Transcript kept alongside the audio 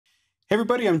Hey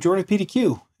everybody, I'm Jordan with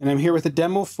PDQ, and I'm here with a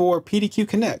demo for PDQ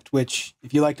Connect, which,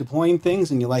 if you like deploying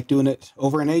things and you like doing it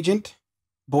over an agent,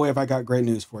 boy, have I got great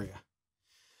news for you.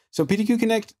 So PDQ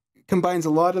Connect combines a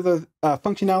lot of the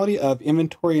functionality of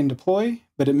inventory and deploy,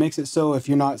 but it makes it so if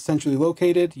you're not centrally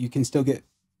located, you can still get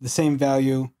the same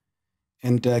value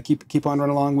and keep on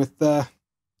running along with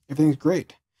everything's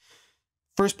great.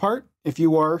 First part, if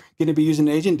you are going to be using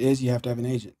an agent, is you have to have an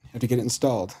agent. You have to get it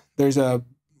installed. There's a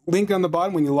link on the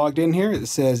bottom when you logged in here. It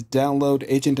says download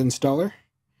agent installer.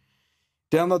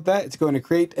 Download that. It's going to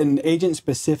create an agent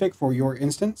specific for your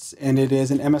instance, and it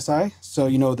is an MSI, so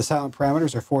you know the silent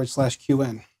parameters are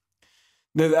 /QN.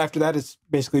 Then after that, it's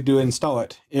basically to install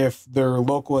it. If they're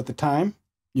local at the time,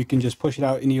 you can just push it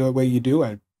out any other way you do.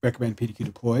 I recommend PDQ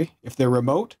deploy. If they're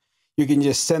remote, you can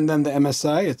just send them the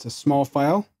MSI. It's a small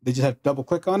file. They just have to double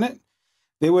click on it.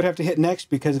 They would have to hit next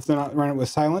because if they're not running it with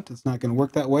silent, it's not going to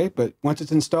work that way. But once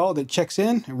it's installed, it checks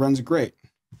in, it runs great.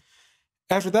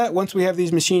 After that, once we have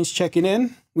these machines checking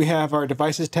in, we have our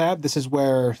devices tab. This is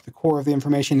where the core of the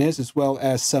information is, as well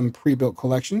as some pre-built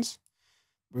collections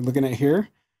we're looking at here.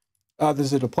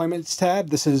 There's a deployments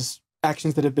tab. This is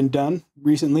actions that have been done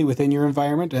recently within your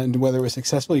environment, and whether it was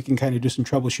successful, you can kind of do some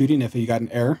troubleshooting if you got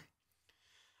an error.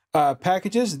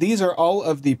 Packages. These are all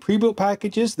of the pre-built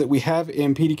packages that we have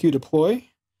in PDQ deploy,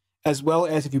 as well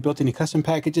as if you built any custom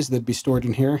packages that'd be stored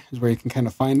in here is where you can kind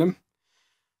of find them.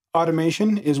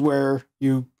 Automation is where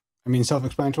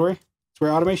self-explanatory. It's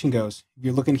where automation goes. If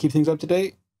you're looking to keep things up to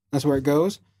date, that's where it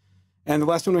goes. And the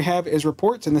last one we have is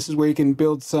reports, and this is where you can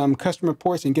build some custom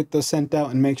reports and get those sent out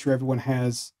and make sure everyone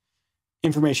has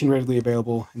information readily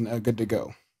available and good to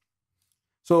go.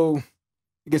 So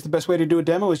I guess the best way to do a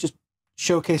demo is just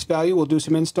showcase value. We'll do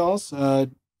some installs.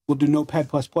 We'll do Notepad++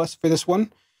 for this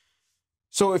one.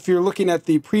 So if you're looking at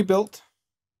the pre-built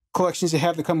collections you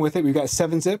have that come with it, we've got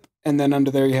 7-zip, and then under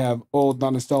there you have old,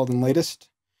 not installed, and latest.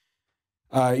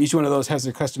 Each one of those has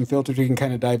their custom filters you can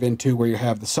kind of dive into, where you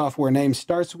have the software name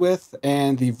starts with,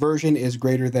 and the version is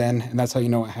greater than, and that's how you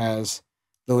know it has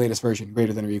the latest version,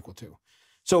 greater than or equal to.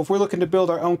 So if we're looking to build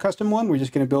our own custom one, we're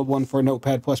just going to build one for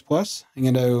Notepad++. I'm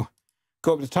going to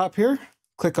go up to the top here,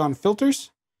 click on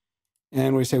filters,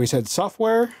 and we said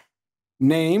software,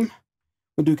 name.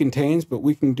 We'll do contains, but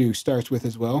we can do starts with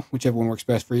as well, whichever one works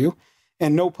best for you.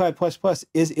 And Notepad++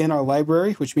 is in our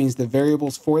library, which means the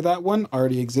variables for that one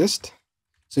already exist.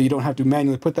 So you don't have to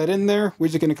manually put that in there. We're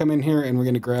just going to come in here and we're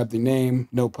going to grab the name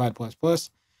Notepad++,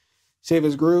 save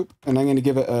as group, and I'm going to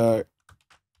give it a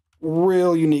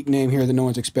real unique name here that no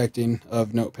one's expecting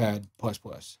of Notepad++.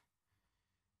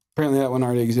 Apparently that one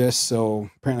already exists,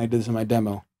 so apparently I did this in my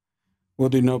demo. We'll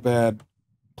do Notepad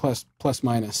 ++.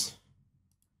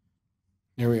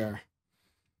 There we are.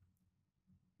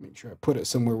 Make sure I put it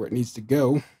somewhere where it needs to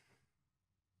go.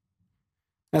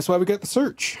 That's why we got the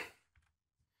search.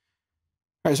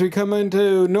 All right, so we come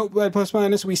into Notepad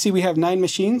 +-, we see we have 9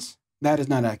 machines. That is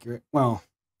not accurate. Well,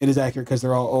 it is accurate because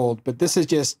they're all old, but this is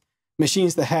just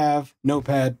machines that have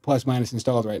Notepad +-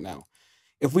 installed right now.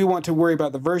 If we want to worry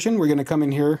about the version, we're going to come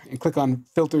in here and click on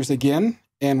filters again,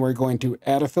 and we're going to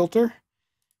add a filter,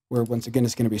 where once again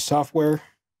it's going to be software.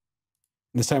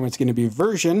 And this time it's going to be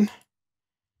version,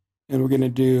 and we're going to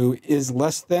do is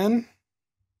less than,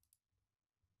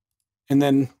 and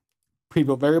then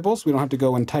pre-built variables. We don't have to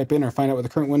go and type in or find out what the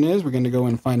current one is. We're going to go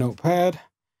and find Notepad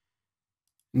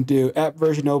and do app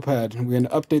version Notepad, and we're going to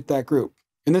update that group.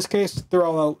 In this case, they're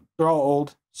all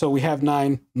old, so we have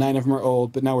 9 of them are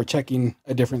old, but now we're checking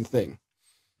a different thing.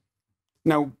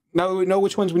 Now that we know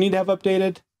which ones we need to have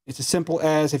updated, it's as simple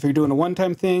as if you're doing a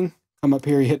one-time thing, come up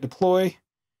here, you hit deploy.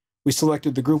 We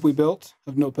selected the group we built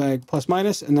of Notepad +-,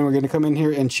 and then we're going to come in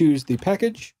here and choose the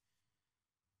package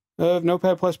of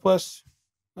Notepad ++.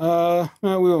 We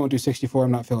won't do 64.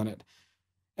 I'm not feeling it.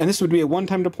 And this would be a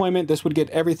one-time deployment. This would get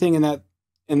everything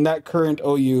in that current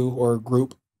OU or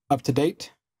group up to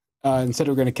date. Instead,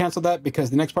 we're going to cancel that because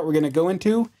the next part we're going to go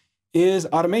into is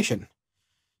automation.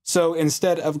 So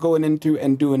instead of going into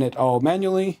and doing it all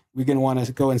manually, we're going to want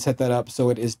to go and set that up so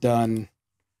it is done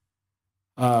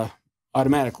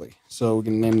automatically. So we're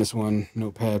going to name this one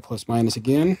Notepad +-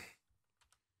 again.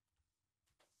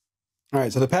 All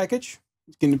right, so the package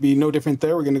is going to be no different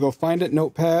there. We're going to go find it,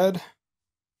 Notepad.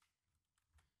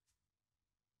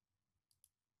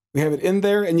 We have it in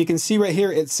there, and you can see right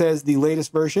here it says the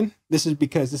latest version. This is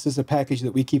because this is a package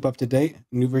that we keep up to date.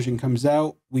 A new version comes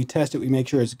out, we test it, we make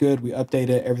sure it's good, we update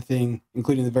it, everything,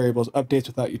 including the variables, updates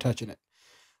without you touching it.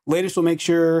 Latest will make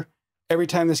sure every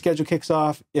time the schedule kicks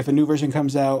off, if a new version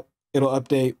comes out, it'll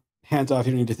update, hands off,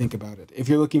 you don't need to think about it. If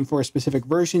you're looking for a specific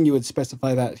version, you would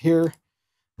specify that here.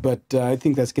 but I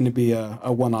think that's going to be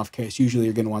a one-off case. Usually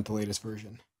you're going to want the latest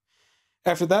version.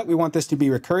 After that, we want this to be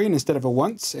recurring instead of a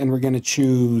once, and we're going to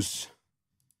choose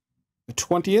the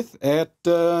 20th at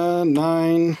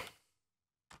 9.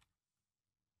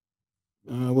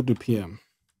 We'll do PM.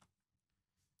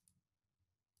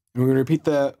 And we're going to repeat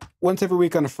that once every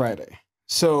week on a Friday.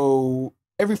 So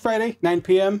every Friday, 9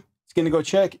 p.m., it's going to go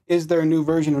check, is there a new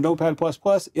version of Notepad++?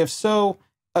 If so,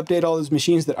 update all those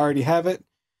machines that already have it.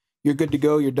 You're good to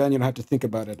go. You're done. You don't have to think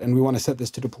about it. And we want to set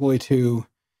this to deploy to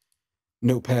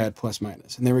Notepad++. And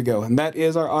there we go. And that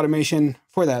is our automation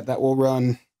for that. That will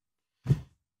run,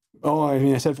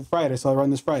 I said for Friday, so I'll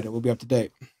run this Friday. We'll be up to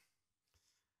date.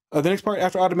 The next part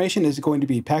after automation is going to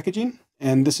be packaging.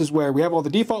 And this is where we have all the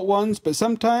default ones, but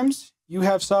sometimes you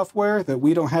have software that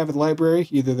we don't have in the library.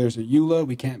 Either there's a EULA,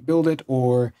 we can't build it,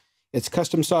 or it's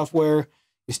custom software.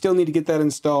 You still need to get that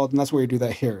installed, and that's where you do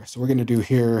that here. So we're going to do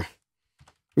here,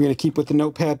 we're going to keep with the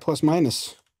Notepad++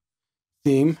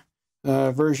 theme,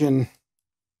 version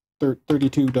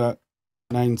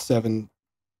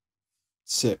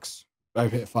 32.976.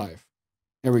 I've hit 5.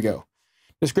 There we go.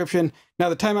 Description. Now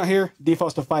the timeout here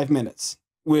defaults to 5 minutes.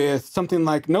 With something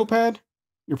like Notepad,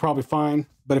 you're probably fine.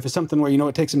 But if it's something where you know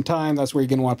it takes some time, that's where you're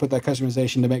going to want to put that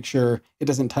customization to make sure it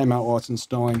doesn't time out while it's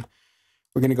installing.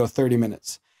 We're going to go 30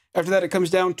 minutes. After that, it comes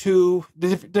down to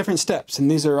the different steps. And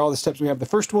these are all the steps we have. The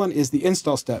first one is the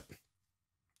install step.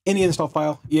 Any install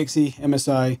file, exe,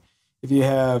 MSI, if you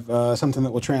have something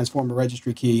that will transform a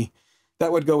registry key,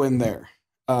 that would go in there.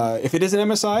 If it is an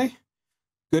MSI,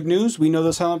 good news, we know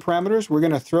those silent parameters. We're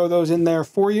going to throw those in there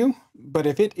for you. But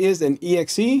if it is an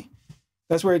exe,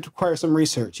 that's where it requires some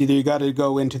research. Either you got to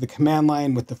go into the command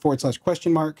line with the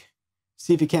 /?,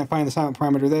 see if you can't find the silent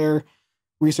parameter there,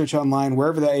 research online,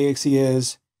 wherever that exe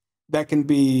is. That can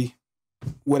be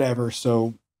whatever.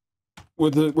 So we're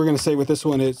going to say with this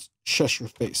one, it's shush your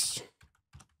face.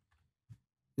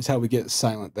 Is how we get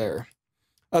silent there.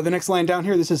 The next line down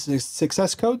here, this is the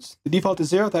success codes. The default is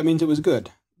 0. That means it was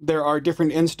good. There are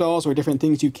different installs or different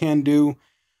things you can do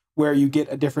where you get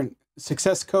a different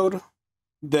success code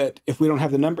that if we don't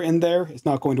have the number in there, it's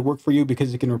not going to work for you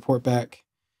because it can report back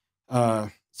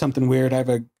something weird. I have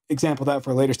an example of that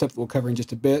for a later step that we'll cover in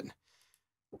just a bit.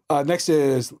 Next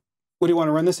is, what do you want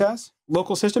to run this as?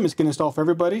 Local system is going to install for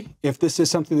everybody. If this is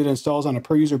something that installs on a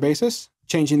per user basis,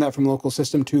 changing that from local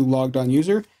system to logged on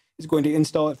user is going to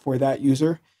install it for that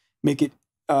user. Makes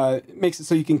it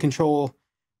so you can control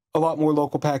a lot more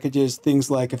local packages,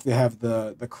 things like if they have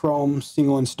the Chrome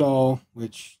single install,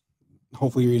 which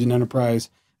hopefully you're using Enterprise,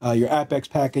 your AppX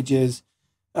packages,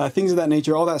 things of that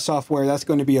nature, all that software, that's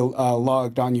going to be a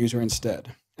logged on user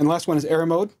instead. And the last one is error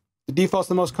mode. The default's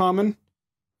the most common.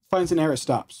 Finds an error, it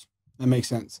stops. That makes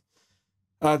sense.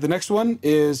 The next one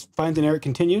is finds an error, it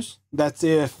continues. That's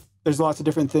if there's lots of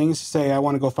different things. Say I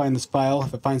want to go find this file.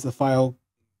 If it finds the file,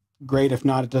 great. If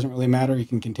not, it doesn't really matter. You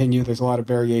can continue. There's a lot of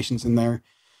variations in there.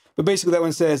 But basically that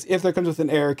one says, if there comes with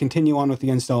an error, continue on with the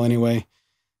install anyway.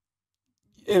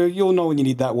 You'll know when you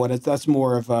need that one. That's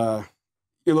more of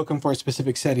you're looking for a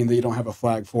specific setting that you don't have a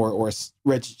flag for or a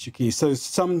registry key. So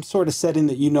some sort of setting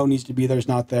that you know needs to be there is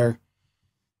not there.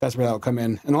 That's where that'll come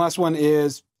in. And the last one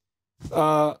is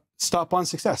stop on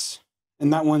success.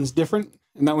 And that one's different.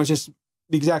 And that one's just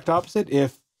the exact opposite.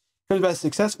 If it comes back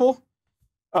successful,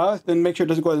 then make sure it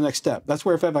doesn't go to the next step. That's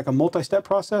where if I have like a multi-step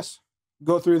process,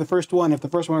 go through the first one. If the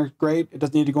first one is great, it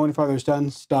doesn't need to go any farther, it's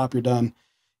done, stop, you're done.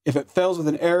 If it fails with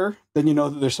an error, then you know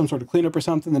that there's some sort of cleanup or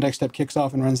something. The next step kicks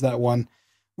off and runs that one.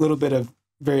 A little bit of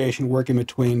variation work in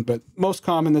between, but most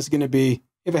common this is going to be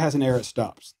if it has an error, it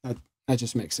stops. That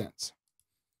just makes sense.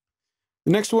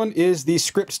 The next one is the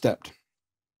script step.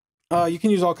 You can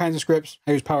use all kinds of scripts.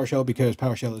 I use PowerShell because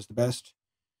PowerShell is the best.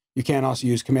 You can also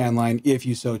use command line if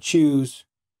you so choose.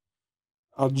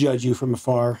 I'll judge you from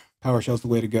afar. PowerShell is the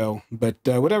way to go, but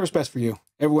whatever's best for you.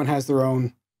 Everyone has their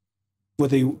own, what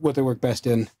they work best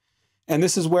in. And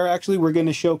this is where actually we're going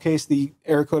to showcase the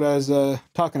error code I was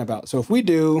talking about. So if we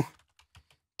do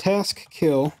task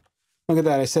kill, look at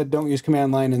that. I said don't use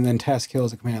command line, and then task kill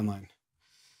is a command line.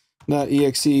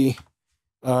 .exe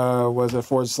was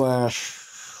a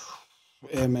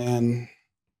 /mn.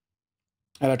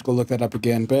 I'd have to go look that up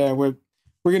again, but yeah, we're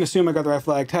going to assume I got the right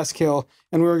flag, task kill,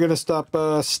 and we're going to stop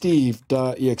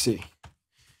steve.exe. All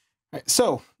right,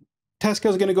 so task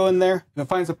kill is going to go in there. If it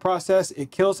finds a process, it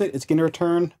kills it, it's going to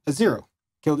return a 0.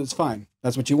 Killed it's fine.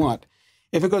 That's what you want.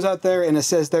 If it goes out there and it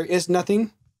says there is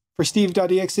nothing for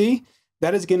steve.exe,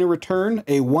 that is going to return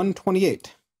a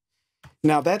 128.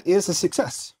 Now that is a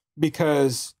success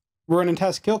because we're running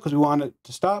task kill because we want it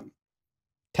to stop.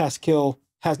 Task kill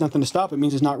has nothing to stop. It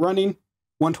means it's not running.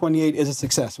 128 is a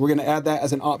success. We're going to add that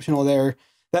as an optional there.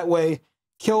 That way,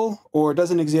 kill or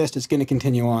doesn't exist, it's going to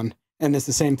continue on. And it's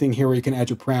the same thing here where you can add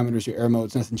your parameters, your error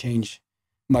modes, nothing change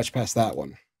much past that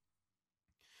one.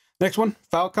 Next one,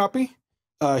 file copy.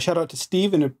 Shout out to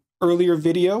Steve in an earlier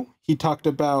video. He talked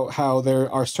about how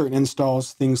there are certain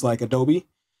installs, things like Adobe,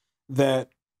 that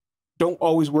don't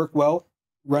always work well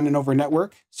running over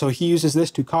network. So he uses this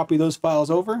to copy those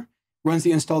files over, runs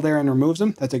the install there and removes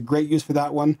them. That's a great use for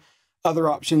that one. Other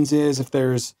options is if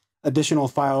there's additional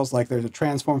files, like there's a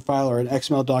transform file or an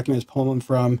XML document it's pulling them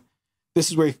from, this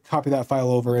is where you can copy that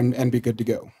file over and be good to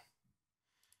go.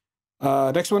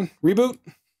 Next one, reboot.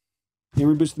 It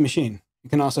reboots the machine. You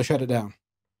can also shut it down.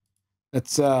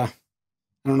 That's, I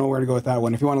don't know where to go with that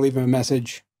one. If you want to leave him a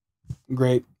message,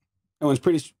 great. That one's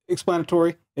pretty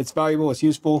explanatory. It's valuable. It's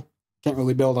useful. Can't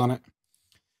really build on it.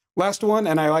 Last one,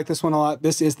 and I like this one a lot.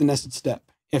 This is the nested step.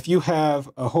 If you have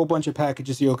a whole bunch of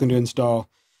packages you're looking to install,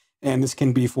 and this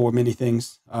can be for many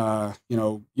things, you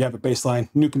know, you have a baseline,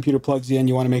 new computer plugs in,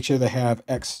 you want to make sure they have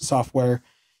X software.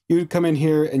 You would come in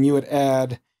here and you would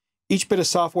add each bit of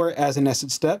software as a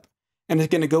nested step, and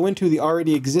it's going to go into the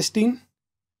already existing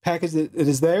package that it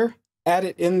is there, add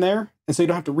it in there, and so you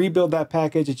don't have to rebuild that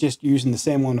package. It's just using the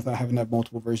same one without having to have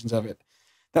multiple versions of it.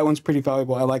 That one's pretty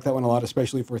valuable. I like that one a lot,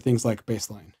 especially for things like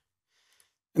baseline.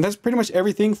 And that's pretty much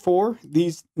everything for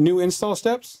these new install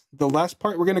steps. The last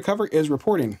part we're going to cover is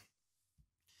reporting.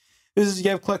 This is, you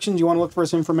have collections, you want to look for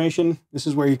this information. This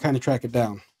is where you kind of track it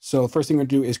down. So the first thing we're going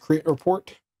to do is create a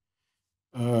report.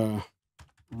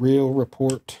 Real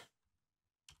report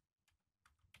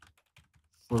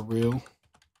for real.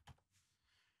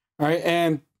 All right,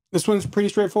 and this one's pretty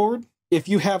straightforward. If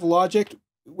you have logic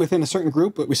within a certain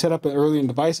group that we set up early in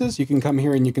devices, you can come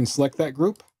here and you can select that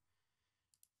group.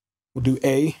 We'll do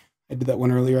A. I did that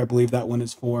one earlier. I believe that one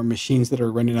is for machines that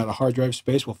are running out of hard drive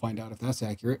space. We'll find out if that's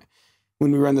accurate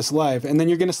when we run this live. And then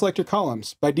you're going to select your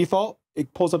columns. By default,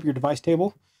 it pulls up your device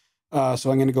table. So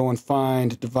I'm going to go and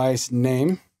find device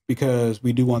name because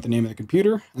we do want the name of the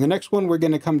computer. And the next one, we're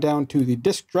going to come down to the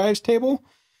disk drives table.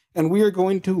 And we are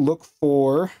going to look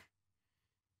for,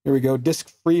 here we go,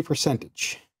 disk-free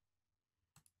percentage.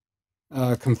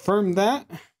 Confirm that.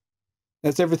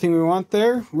 That's everything we want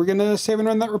there. We're going to save and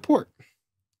run that report.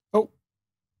 Oh,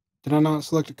 did I not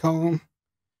select a column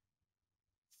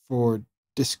for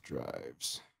disk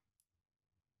drives?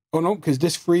 Oh, no, because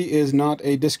disk-free is not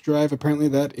a disk drive. Apparently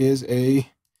that is a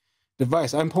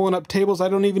device. I'm pulling up tables I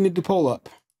don't even need to pull up.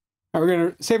 All right, we're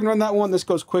going to save and run that one. This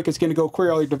goes quick. It's going to go query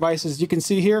all your devices. You can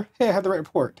see here, hey, I have the right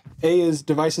report. A is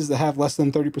devices that have less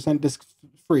than 30%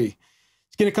 disk-free.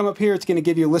 It's going to come up here. It's going to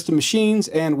give you a list of machines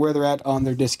and where they're at on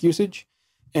their disk usage.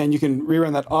 And you can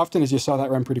rerun that often, as you saw that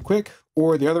run pretty quick.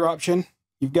 Or the other option,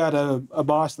 you've got a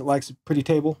boss that likes a pretty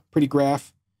table, pretty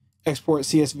graph, export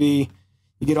CSV.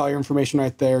 You get all your information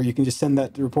right there. You can just send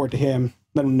that report to him,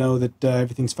 let him know that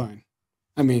everything's fine.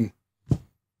 I mean,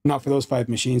 not for those 5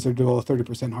 machines. They're below a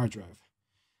 30% hard drive.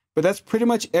 But that's pretty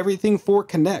much everything for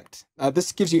Connect.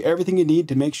 This gives you everything you need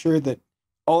to make sure that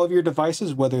all of your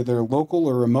devices, whether they're local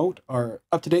or remote, are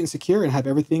up to date and secure and have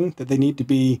everything that they need to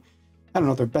be, I don't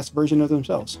know, their best version of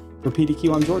themselves. For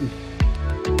PDQ, I'm Jordan.